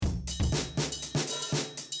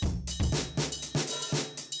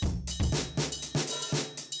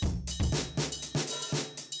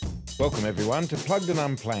Welcome everyone to Plugged and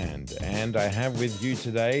Unplanned, and I have with you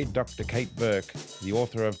today Dr. Kate Burke, the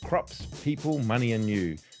author of Crops, People, Money and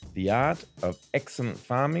You, The Art of Excellent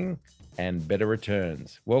Farming and Better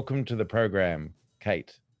Returns. Welcome to the program,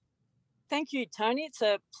 Kate. Thank you, Tony. It's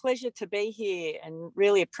a pleasure to be here and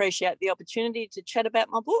really appreciate the opportunity to chat about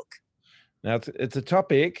my book. Now, it's a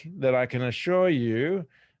topic that I can assure you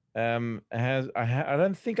I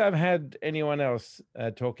don't think I've had anyone else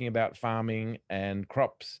talking about farming and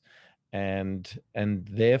crops, and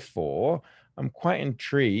therefore I'm quite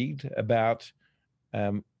intrigued about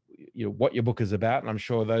what your book is about, and I'm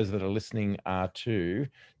sure those that are listening are too.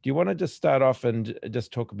 Do you want to just start off and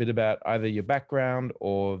just talk a bit about either your background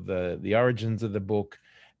or the origins of the book,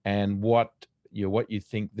 and what you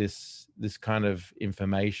think this kind of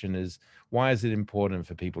information is? Why is it important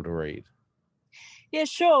for people to read? Yeah,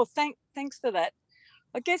 sure. Thanks for that.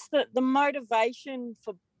 I guess the motivation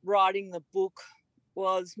for writing the book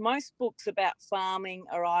was most books about farming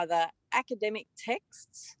are either academic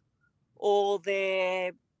texts or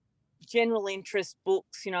they're general interest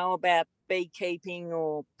books, about beekeeping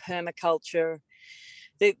or permaculture.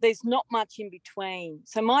 There's not much in between.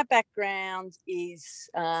 So my background is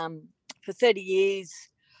for 30 years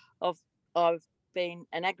I've been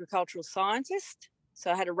an agricultural scientist.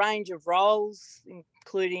 So I had a range of roles,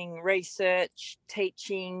 including research,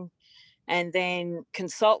 teaching, and then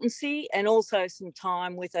consultancy, and also some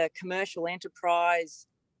time with a commercial enterprise,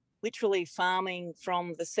 literally farming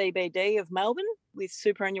from the CBD of Melbourne with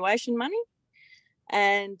superannuation money.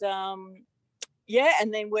 And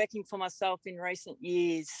and then working for myself in recent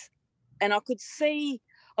years. And I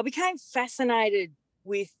became fascinated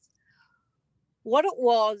with what it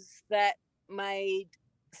was that made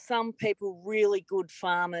some people really good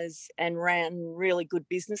farmers and ran really good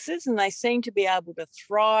businesses, and they seem to be able to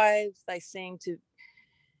thrive. They seem to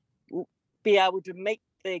be able to meet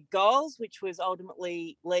their goals, which was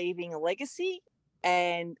ultimately leaving a legacy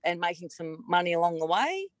and making some money along the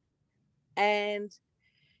way. And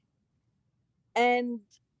then,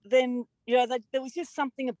 there was just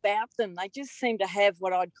something about them. They just seemed to have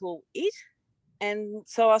what I'd call it. And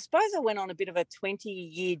so I suppose I went on a bit of a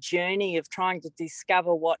 20-year journey of trying to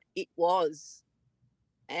discover what it was.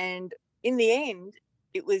 And in the end,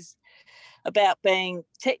 it was about being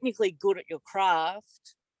technically good at your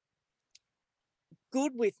craft,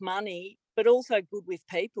 good with money, but also good with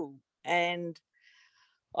people. And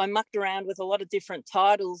I mucked around with a lot of different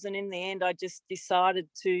titles. And in the end, I just decided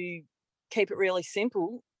to keep it really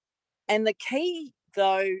simple. And the key,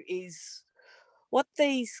 though, is what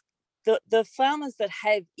the farmers that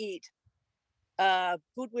have it are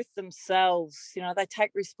good with themselves. They take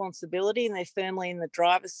responsibility and they're firmly in the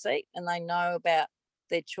driver's seat and they know about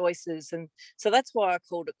their choices. And so that's why I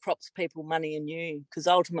called it Crops, People, Money and You, because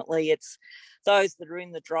ultimately it's those that are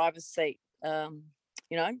in the driver's seat, do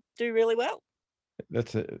really well.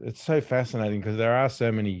 It's so fascinating because there are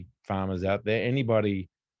so many farmers out there. Anybody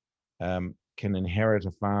can inherit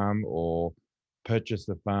a farm or purchase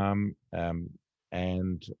a farm,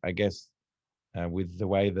 and I guess with the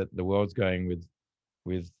way that the world's going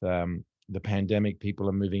with the pandemic, people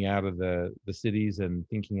are moving out of the cities and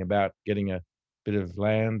thinking about getting a bit of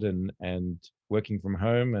land and working from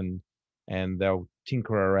home, and they'll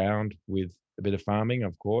tinker around with a bit of farming,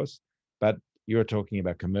 of course. But you're talking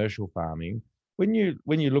about commercial farming. When you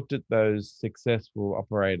looked at those successful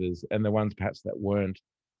operators and the ones perhaps that weren't,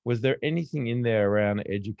 was there anything in there around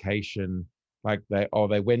education, like they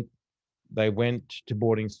went to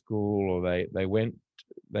boarding school, or they were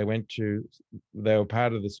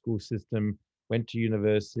part of the school system, went to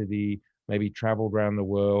university, maybe traveled around the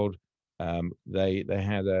world, they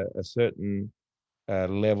had a certain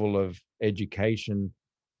level of education,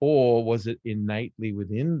 or was it innately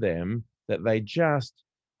within them that they just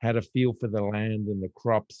had a feel for the land and the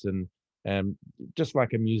crops, and just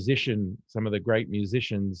like a musician, some of the great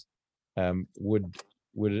musicians would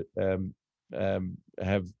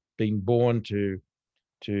have been born to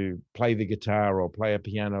play the guitar or play a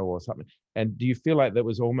piano or something. And do you feel like that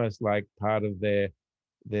was almost like part of their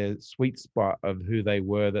sweet spot of who they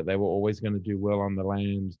were, that they were always going to do well on the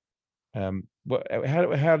land? How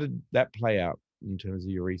did that play out in terms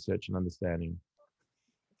of your research and understanding?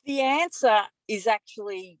 The answer is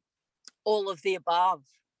actually all of the above.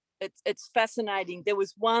 It's fascinating. There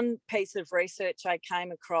was one piece of research I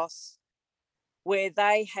came across where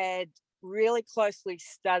they had really closely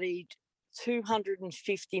studied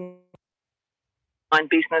 259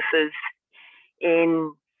 businesses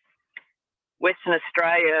in Western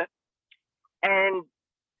Australia, and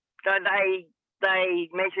so they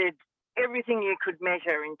measured everything you could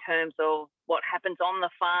measure in terms of what happens on the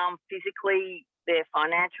farm physically, their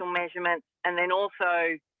financial measurements, and then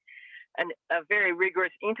also a very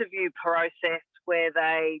rigorous interview process where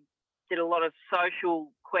they did a lot of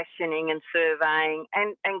social questioning and surveying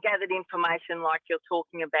and gathered information like you're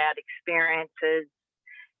talking about, experiences,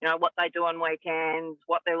 what they do on weekends,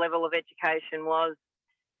 what their level of education was.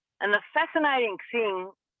 And the fascinating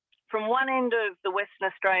thing, from one end of the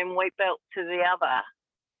Western Australian wheat belt to the other,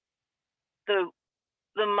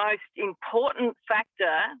 the most important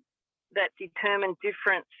factor that determined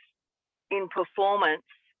difference in performance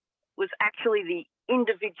was actually the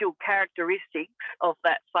individual characteristics of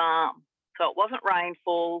that farm. So it wasn't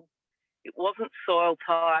rainfall, it wasn't soil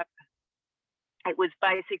type, it was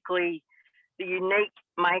basically the unique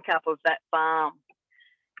makeup of that farm.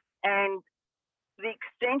 And the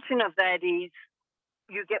extension of that is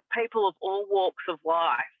you get people of all walks of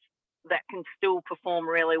life that can still perform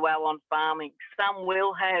really well on farming. Some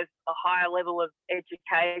will have a higher level of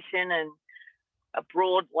education and a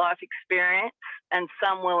broad life experience, and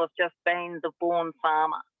some will have just been the born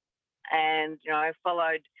farmer and,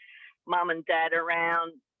 followed mum and dad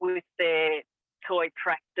around with their toy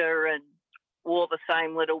tractor and wore the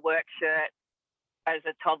same little work shirt as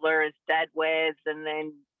a toddler as dad wears, and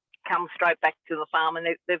then come straight back to the farm, and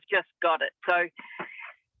they've just got it. So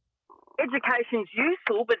education's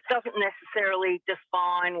useful, but it doesn't necessarily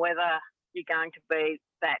define whether you're going to be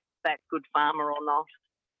that good farmer or not.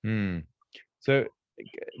 So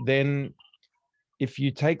then if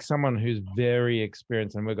you take someone who's very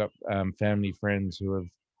experienced, and we've got family friends who have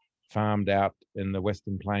farmed out in the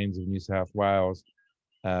Western Plains of New South Wales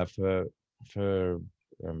for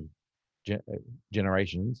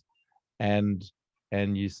generations, and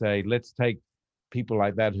you say, let's take people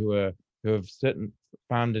like that who have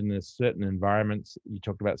farmed in a certain environments. You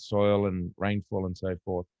talked about soil and rainfall and so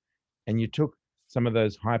forth, and you took some of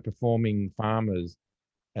those high performing farmers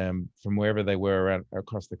from wherever they were around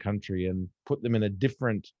across the country and put them in a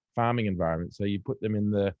different farming environment. So you put them in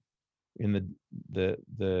the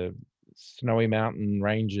snowy mountain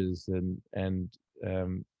ranges, and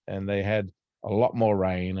they had a lot more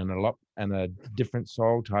rain and a different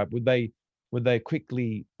soil type. Would they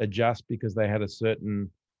quickly adjust because they had a certain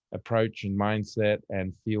approach and mindset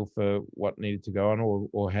and feel for what needed to go on,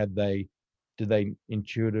 or did they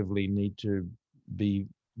intuitively need to be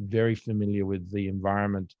very familiar with the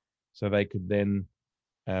environment so they could then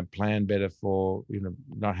plan better for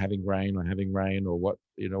not having rain or having rain, or what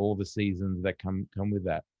all the seasons that come with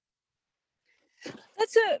that?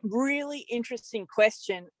 That's a really interesting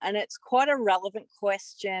question, and it's quite a relevant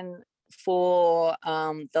question for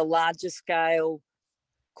the larger scale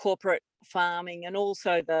corporate farming, and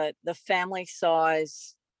also the family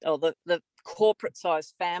size, or the corporate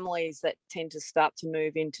size families that tend to start to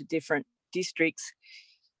move into different districts.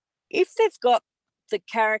 If they've got the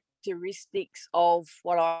characteristics of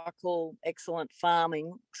what I call excellent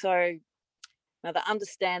farming, so they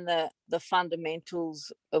understand the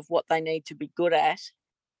fundamentals of what they need to be good at,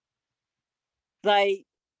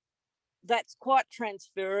 that's quite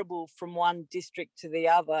transferable from one district to the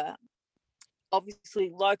other. Obviously,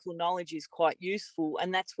 local knowledge is quite useful,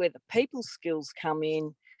 and that's where the people skills come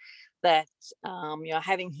in, that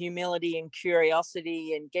having humility and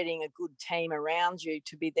curiosity and getting a good team around you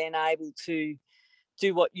to be then able to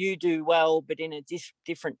do what you do well, but in a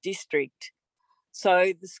different district.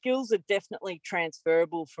 So the skills are definitely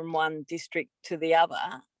transferable from one district to the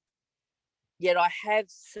other. Yet I have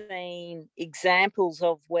seen examples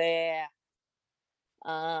of where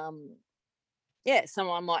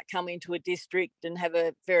someone might come into a district and have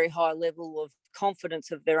a very high level of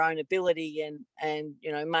confidence of their own ability and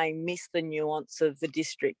may miss the nuance of the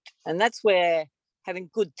district. And that's where having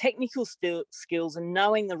good technical skills and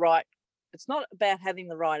knowing it's not about having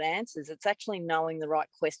the right answers, it's actually knowing the right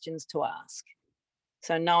questions to ask.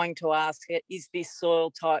 So knowing to ask, is this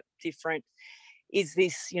soil type different? Is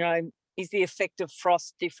this, is the effect of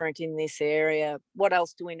frost different in this area? What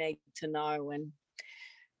else do we need to know? And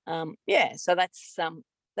so that's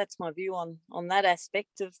my view on that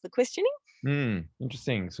aspect of the questioning.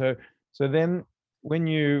 Interesting. So then when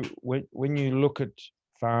you look at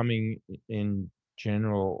farming in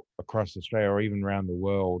general across Australia or even around the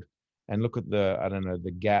world, and look at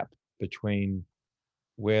the gap between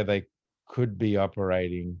where they could be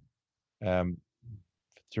operating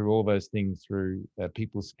through all those things, through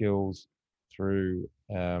people skills, through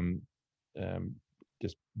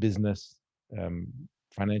just business,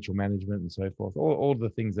 financial management and so forth, all the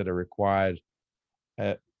things that are required.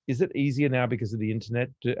 Is it easier now because of the internet?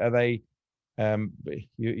 Are they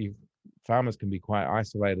farmers can be quite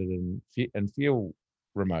isolated and feel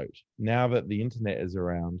remote now that the internet is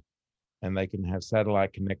around? and they can have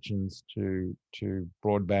satellite connections to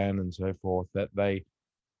broadband and so forth, that they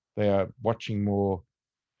are watching more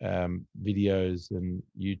videos and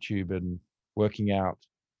YouTube and working out.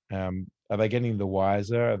 Are they getting the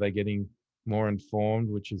wiser? Are they getting more informed,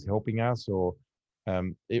 which is helping us, or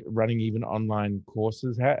running even online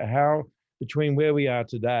courses? How between where we are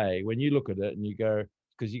today, when you look at it and you go,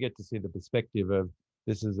 because you get to see the perspective of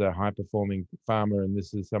this is a high performing farmer and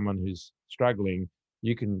this is someone who's struggling,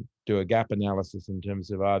 you can do a gap analysis in terms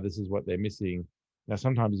of, this is what they're missing. Now,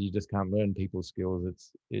 sometimes you just can't learn people's skills.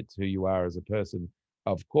 It's who you are as a person,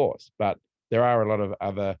 of course, but there are a lot of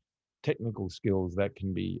other technical skills that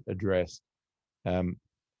can be addressed. And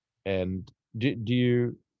do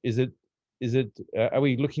you, is it, are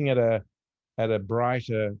we looking at a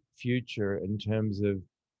brighter future in terms of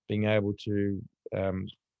being able to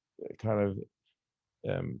kind of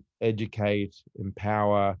educate,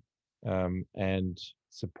 empower, and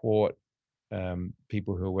support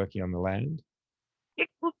people who are working on the land?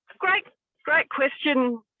 Well, great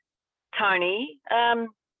question, Tony. I'm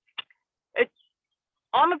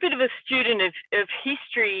a bit of a student of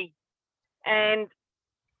history, and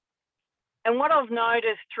what I've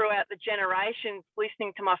noticed throughout the generations,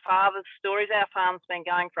 listening to my father's stories, our farm's been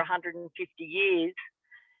going for 150 years.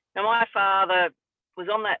 Now, my father was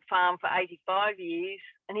on that farm for 85 years,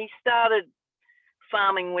 and he started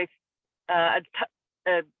farming with a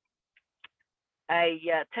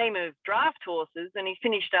team of draft horses, and he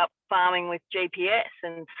finished up farming with GPS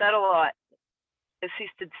and satellite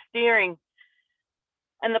assisted steering.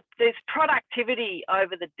 And there's productivity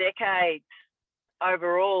over the decades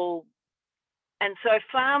overall. And so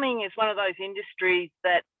farming is one of those industries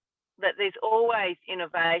that there's always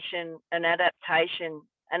innovation and adaptation.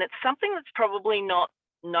 And it's something that's probably not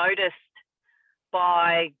noticed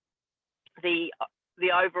by the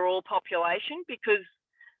overall population, because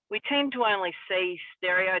we tend to only see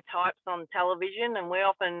stereotypes on television, and we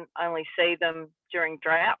often only see them during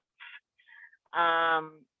droughts.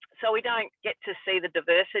 So we don't get to see the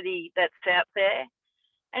diversity that's out there.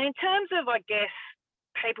 And in terms of, I guess,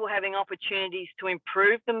 people having opportunities to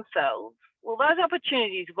improve themselves, well, those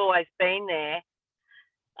opportunities have always been there.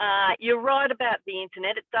 You're right about the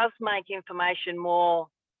internet. It does make information more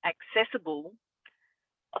accessible.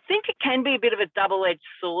 I think it can be a bit of a double-edged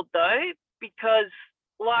sword, though, because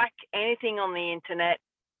like anything on the internet,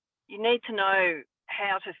 you need to know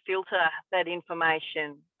how to filter that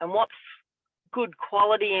information and what's good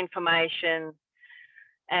quality information,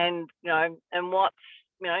 and what's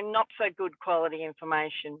not so good quality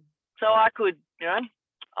information. So I could,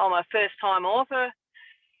 I'm a first-time author.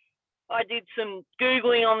 I did some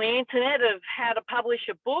Googling on the internet of how to publish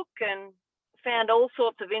a book and found all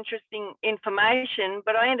sorts of interesting information,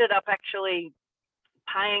 but I ended up actually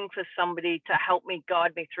paying for somebody to help me,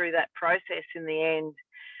 guide me through that process in the end.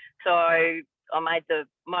 So I made the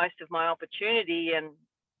most of my opportunity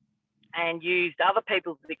and used other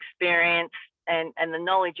people's experience and the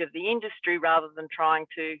knowledge of the industry rather than trying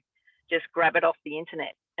to just grab it off the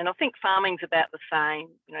internet. And I think farming's about the same.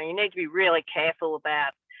 You need to be really careful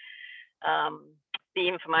about the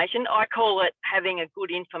information. I call it having a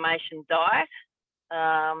good information diet.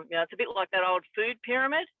 It's a bit like that old food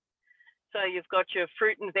pyramid. So you've got your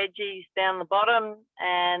fruit and veggies down the bottom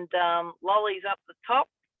and lollies up the top,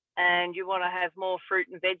 and you want to have more fruit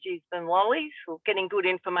and veggies than lollies. Well, getting good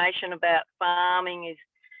information about farming is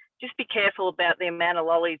just be careful about the amount of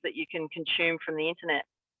lollies that you can consume from the internet.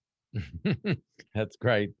 That's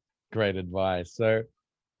great advice. So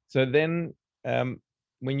then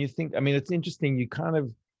when you think, it's interesting, you kind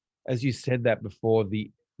of, as you said that before,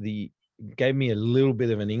 the gave me a little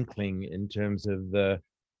bit of an inkling in terms of the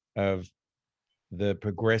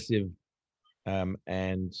progressive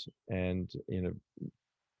and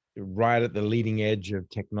right at the leading edge of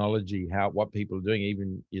technology, what people are doing,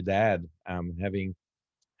 even your dad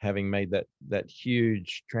having made that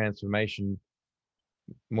huge transformation,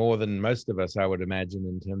 more than most of us, I would imagine,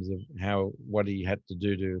 in terms of what he had to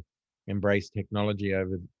do to embrace technology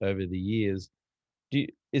over the years.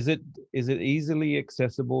 Is it easily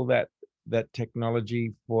accessible, that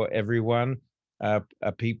technology, for everyone? Are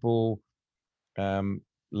people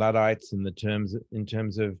Luddites in terms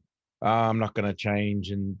of I'm not going to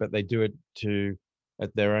change, but they do it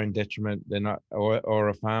at their own detriment? They're not, or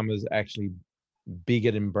are farmers actually big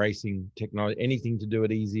at embracing technology, anything to do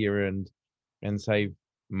it easier and save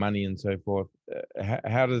money and so forth?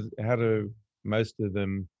 How do most of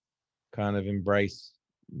them kind of embrace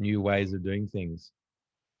new ways of doing things?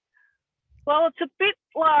 Well, it's a bit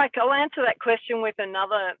like, I'll answer that question with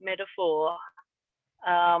another metaphor.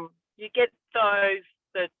 You get those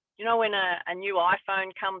that, when a new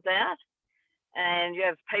iPhone comes out, and you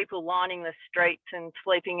have people lining the streets and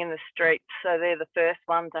sleeping in the streets. So they're the first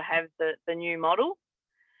one to have the new model.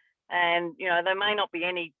 And, you know, they may not be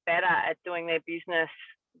any better at doing their business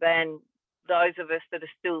than those of us that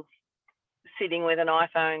are still sitting with an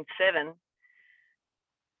iPhone 7,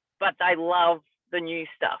 but they love the new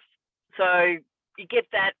stuff. So you get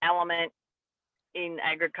that element in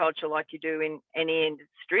agriculture like you do in any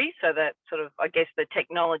industry. So that sort of, I guess, the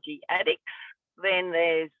technology addicts. Then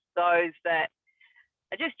there's those that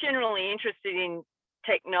are just generally interested in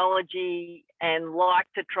technology and like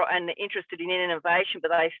to try and interested in innovation, but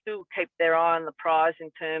they still keep their eye on the prize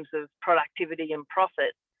in terms of productivity and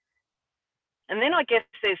profit. And then I guess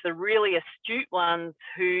there's the really astute ones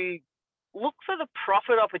who look for the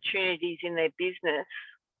profit opportunities in their business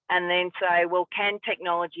and then say, well, can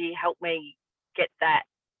technology help me get that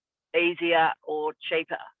easier or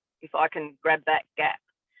cheaper if I can grab that gap?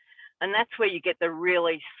 And that's where you get the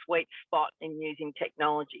really sweet spot in using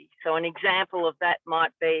technology. So an example of that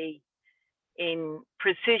might be in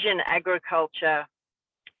precision agriculture,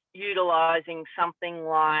 utilizing something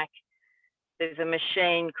like, there's a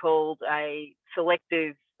machine called a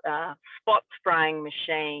selective spot spraying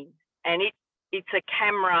machine, and it's a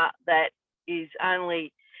camera that is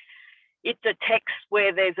only, it detects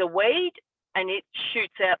where there's a weed and it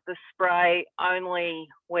shoots out the spray only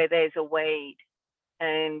where there's a weed.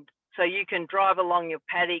 And so you can drive along your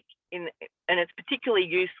paddock and it's particularly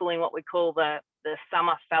useful in what we call the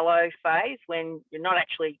summer fallow phase, when you're not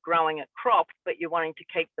actually growing a crop, but you're wanting to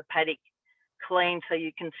keep the paddock clean so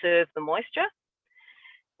you conserve the moisture.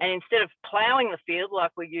 And instead of ploughing the field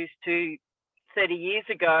like we used to 30 years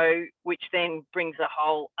ago, which then brings a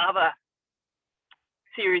whole other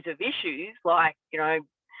series of issues like, you know,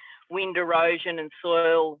 wind erosion and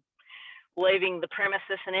soil leaving the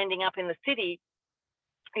premises and ending up in the city,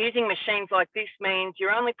 using machines like this means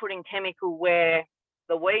you're only putting chemical where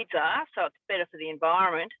the weeds are, so it's better for the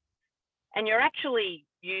environment. And you're actually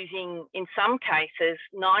using, in some cases,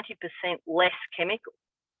 90% less chemical.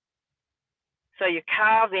 So you're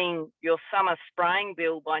carving your summer spraying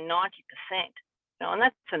bill by 90%. And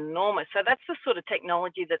that's enormous. So that's the sort of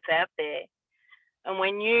technology that's out there. And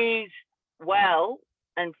when used well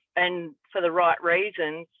and for the right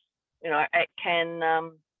reasons, you know, it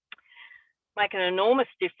can make an enormous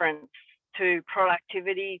difference to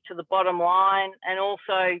productivity, to the bottom line, and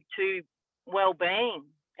also to well-being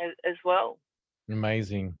as well.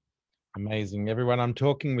 Amazing. Amazing. Everyone, I'm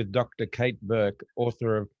talking with Dr. Kate Burke,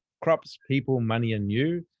 author of Crops, People, Money and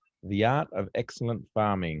You, The Art of Excellent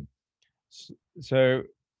Farming. So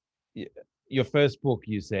your first book,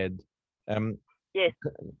 you said, yes.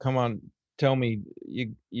 Come on, tell me,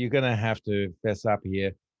 you're going to have to fess up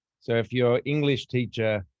here. So if your English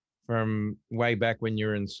teacher from way back when you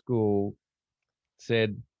were in school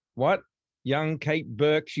said, what, young Kate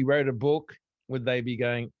Burke, she wrote a book, would they be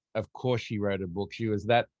going, of course she wrote a book. She was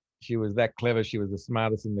that clever. She was the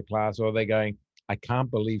smartest in the class. Or are they going, I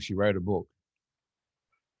can't believe she wrote a book?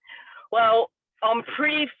 Well, I'm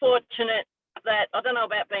pretty fortunate that, I don't know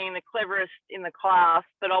about being the cleverest in the class,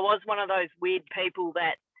 but I was one of those weird people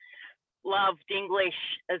that loved English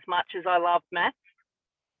as much as I loved maths.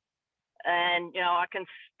 And, you know, I can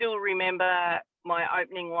still remember my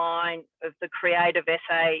opening line of the creative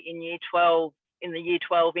essay in Year 12, in the Year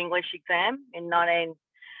 12 English exam in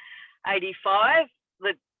 1985.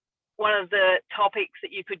 One of the topics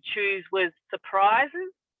that you could choose was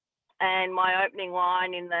surprises. And my opening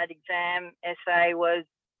line in that exam essay was,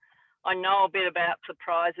 I know a bit about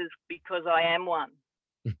surprises because I am one.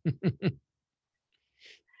 Being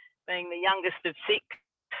the youngest of six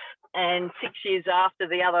and 6 years after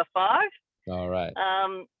the other five. All right.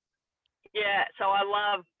 Yeah, so I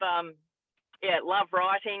love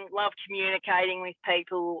writing, love communicating with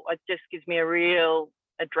people. It just gives me a real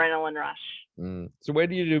adrenaline rush. So where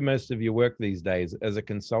do you do most of your work these days? As a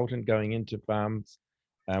consultant going into farms,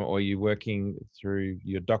 or are you working through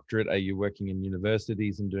your doctorate? Are you working in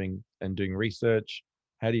universities and doing research?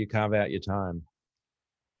 How do you carve out your time?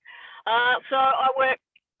 So I work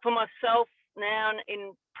for myself now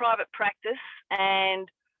in private practice, and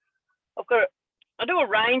I do a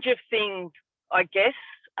range of things, I guess.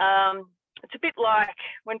 It's a bit like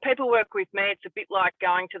when people work with me, it's a bit like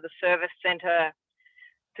going to the service centre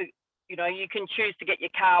to, you know, you can choose to get your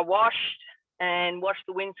car washed and wash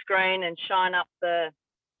the windscreen and shine up the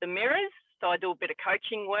mirrors. So I do a bit of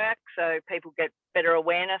coaching work so people get better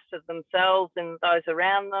awareness of themselves and those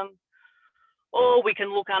around them. Or we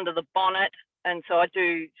can look under the bonnet. And so I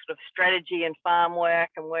do sort of strategy and farm work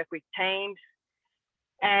and work with teams.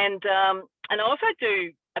 And I also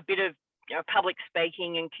do a bit of public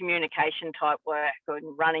speaking and communication type work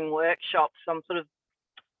and running workshops. I'm sort of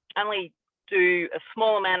only do a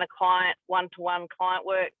small amount of one-to-one client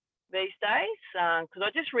work these days because I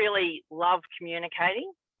just really love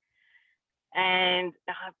communicating. And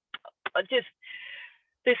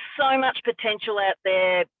there's so much potential out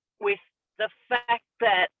there with the fact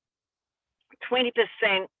that 20%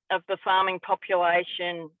 of the farming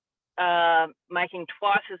population are making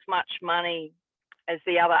twice as much money as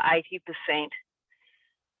the other 80%.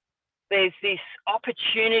 There's this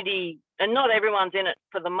opportunity, and not everyone's in it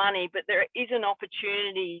for the money, but there is an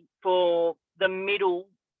opportunity for the middle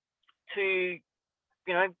to,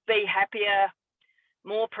 be happier,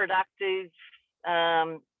 more productive,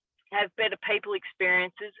 have better people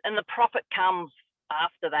experiences, and the profit comes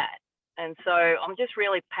after that. And so I'm just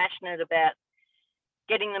really passionate about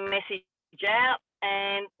getting the message out.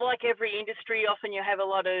 And like every industry, often you have a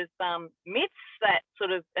lot of myths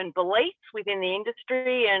and beliefs within the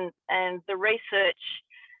industry, and the research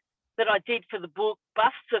that I did for the book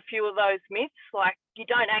busts a few of those myths. Like, you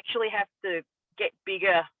don't actually have to get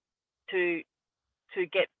bigger to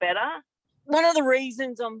get better. One of the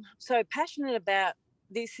reasons I'm so passionate about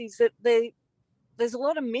this is that there's a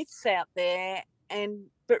lot of myths out there,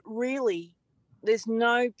 but really there's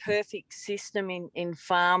no perfect system in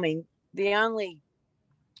farming. The only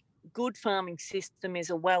good farming system is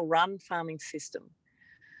a well-run farming system.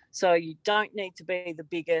 So you don't need to be the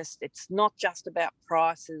biggest. It's not just about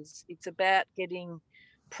prices. It's about getting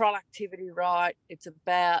productivity right. It's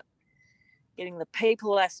about getting the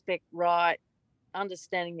people aspect right,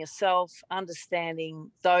 understanding yourself,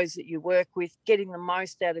 understanding those that you work with, getting the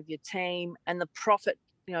most out of your team, and the profit,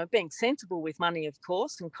 being sensible with money, of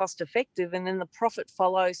course, and cost effective, and then the profit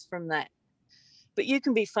follows from that. But you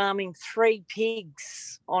can be farming 3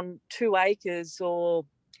 pigs on 2 acres or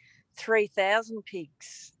 3,000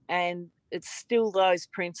 pigs, and it's still those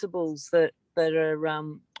principles that are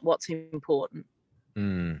what's important.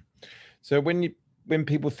 So when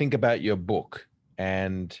people think about your book,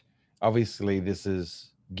 and obviously this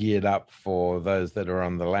is geared up for those that are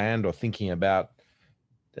on the land or thinking about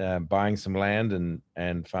buying some land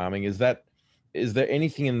and farming, is there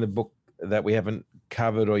anything in the book that we haven't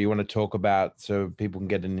covered or you want to talk about so people can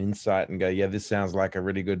get an insight and go, yeah, this sounds like a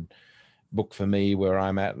really good book for me where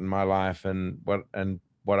I'm at in my life and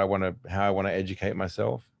how I want to educate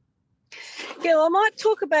myself? Yeah, I might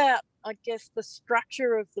talk about, I guess, the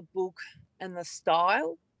structure of the book and the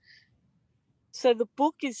style. So the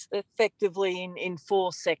book is effectively in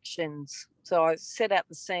 4 sections. So I set out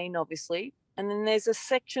the scene, obviously, and then there's a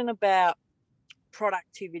section about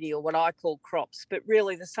productivity, or what I call crops, but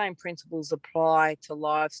really the same principles apply to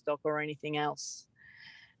livestock or anything else.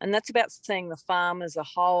 And that's about seeing the farm as a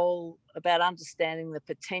whole, about understanding the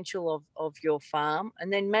potential of your farm,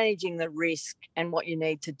 and then managing the risk and what you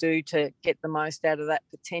need to do to get the most out of that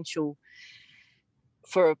potential,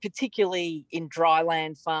 for particularly in dry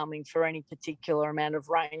land farming, for any particular amount of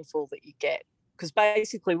rainfall that you get. Because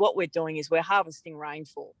basically what we're doing is we're harvesting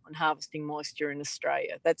rainfall and harvesting moisture in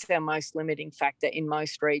Australia. That's our most limiting factor in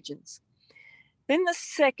most regions. Then the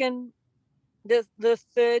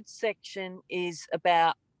third section is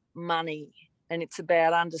about money, and it's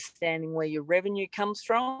about understanding where your revenue comes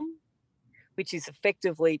from, which is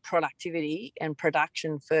effectively productivity and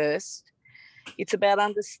production first. It's about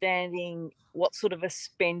understanding what sort of a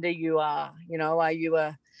spender you are.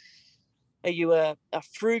 Are you a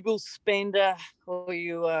frugal spender, or are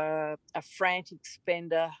you a frantic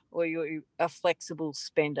spender, or are you a flexible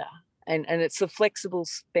spender? And it's the flexible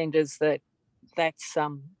spenders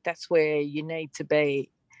that's where you need to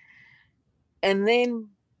be. And then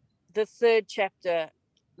the third chapter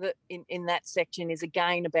in that section is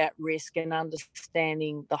again about risk and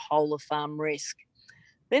understanding the whole of farm risk.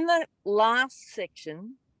 Then the last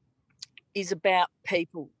section is about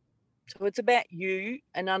people. So it's about you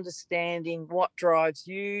and understanding what drives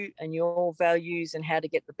you and your values, and how to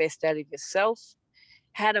get the best out of yourself,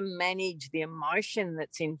 how to manage the emotion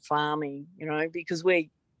that's in farming, because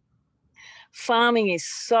farming is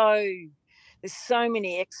there's so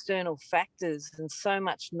many external factors and so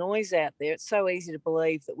much noise out there. It's so easy to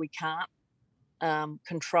believe that we can't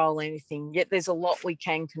control anything, yet there's a lot we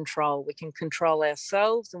can control. We can control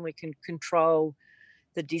ourselves, and we can control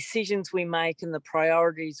the decisions we make and the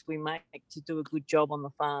priorities we make to do a good job on the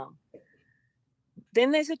farm.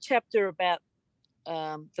 Then there's a chapter about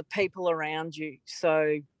the people around you,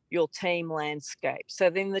 so your team landscape. So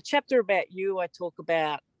then the chapter about you, I talk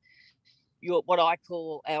about what I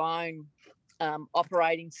call our own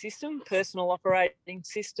operating system, personal operating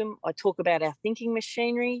system. I talk about our thinking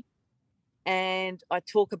machinery, And I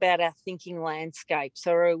talk about our thinking landscape.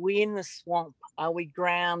 So are we in the swamp? Are we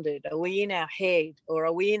grounded? Are we in our head? Or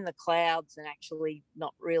are we in the clouds and actually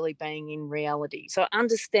not really being in reality? So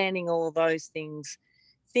understanding all of those things,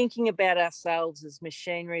 thinking about ourselves as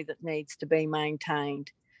machinery that needs to be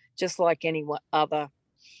maintained, just like any other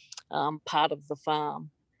part of the farm.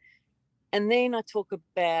 And then I talk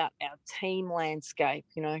about our team landscape.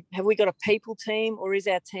 You know, have we got a people team, or is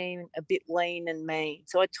our team a bit lean and mean?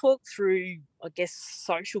 So I talk through, I guess,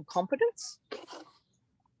 social competence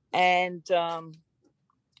and all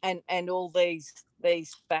these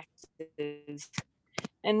factors.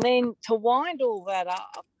 And then to wind all that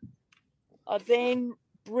up, I then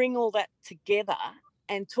bring all that together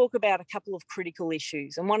and talk about a couple of critical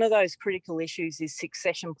issues. And one of those critical issues is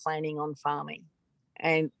succession planning on farming.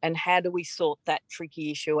 And how do we sort that tricky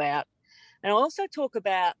issue out? And I also talk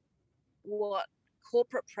about what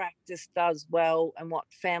corporate practice does well and what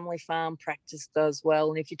family farm practice does well.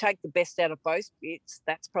 And if you take the best out of both bits,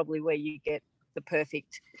 that's probably where you get the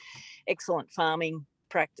perfect, excellent farming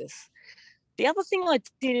practice. The other thing I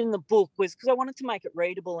did in the book was because I wanted to make it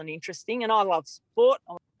readable and interesting, and I love sport.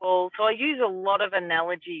 So I use a lot of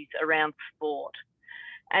analogies around sport,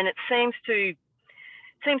 and it seems to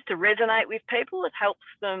resonate with people. It helps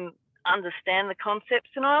them understand the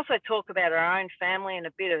concepts. And I also talk about our own family and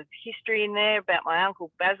a bit of history in there about my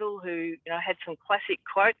uncle Basil, who had some classic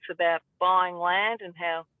quotes about buying land and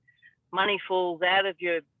how money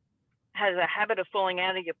has a habit of falling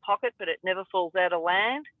out of your pocket, but it never falls out of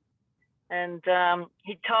land. And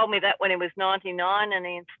he told me that when he was 99, and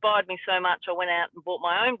he inspired me so much I went out and bought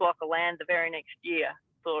my own block of land the very next year.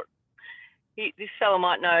 Thought, this fellow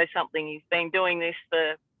might know something. He's been doing this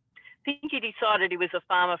I think he decided he was a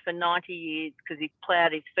farmer for 90 years because he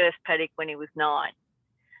ploughed his first paddock when he was 9.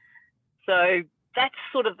 So that's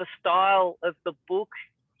sort of the style of the book.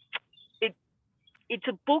 It's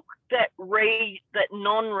a book that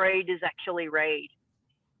non-readers actually read.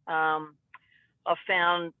 I've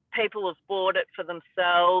found people have bought it for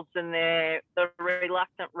themselves, and the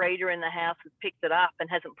reluctant reader in the house has picked it up and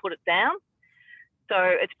hasn't put it down. So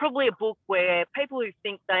it's probably a book where people who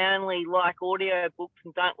think they only like audio books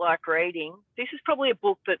and don't like reading, this is probably a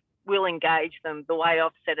book that will engage them the way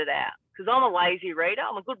I've set it out. Because I'm a lazy reader.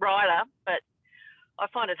 I'm a good writer, but I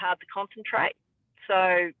find it hard to concentrate.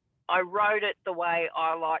 So I wrote it the way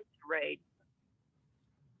I like to read.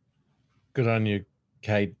 Good on you,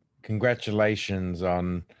 Kate. Congratulations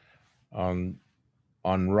on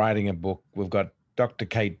writing a book. We've got Dr.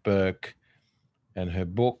 Kate Burke, and her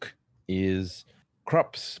book is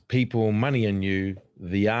Crops, People, Money and You,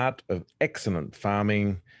 The Art of Excellent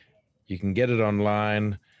Farming. You can get it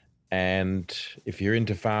online, and if you're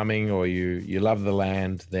into farming or you love the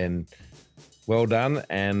land, then well done,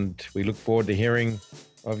 and we look forward to hearing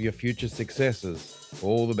of your future successes.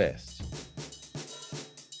 All the best.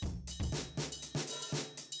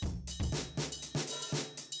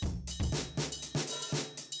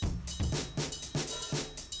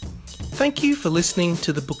 Thank you for listening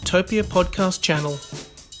to the Booktopia podcast channel.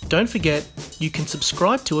 Don't forget, you can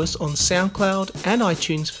subscribe to us on SoundCloud and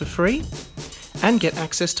iTunes for free and get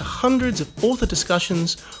access to hundreds of author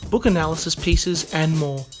discussions, book analysis pieces, and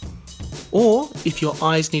more. Or, if your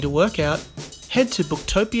eyes need a workout, head to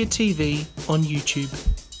Booktopia TV on YouTube.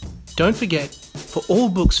 Don't forget, for all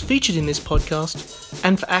books featured in this podcast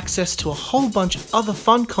and for access to a whole bunch of other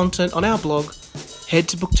fun content on our blog, head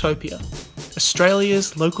to Booktopia,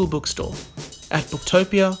 Australia's local bookstore, at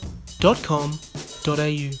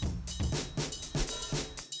booktopia.com.au.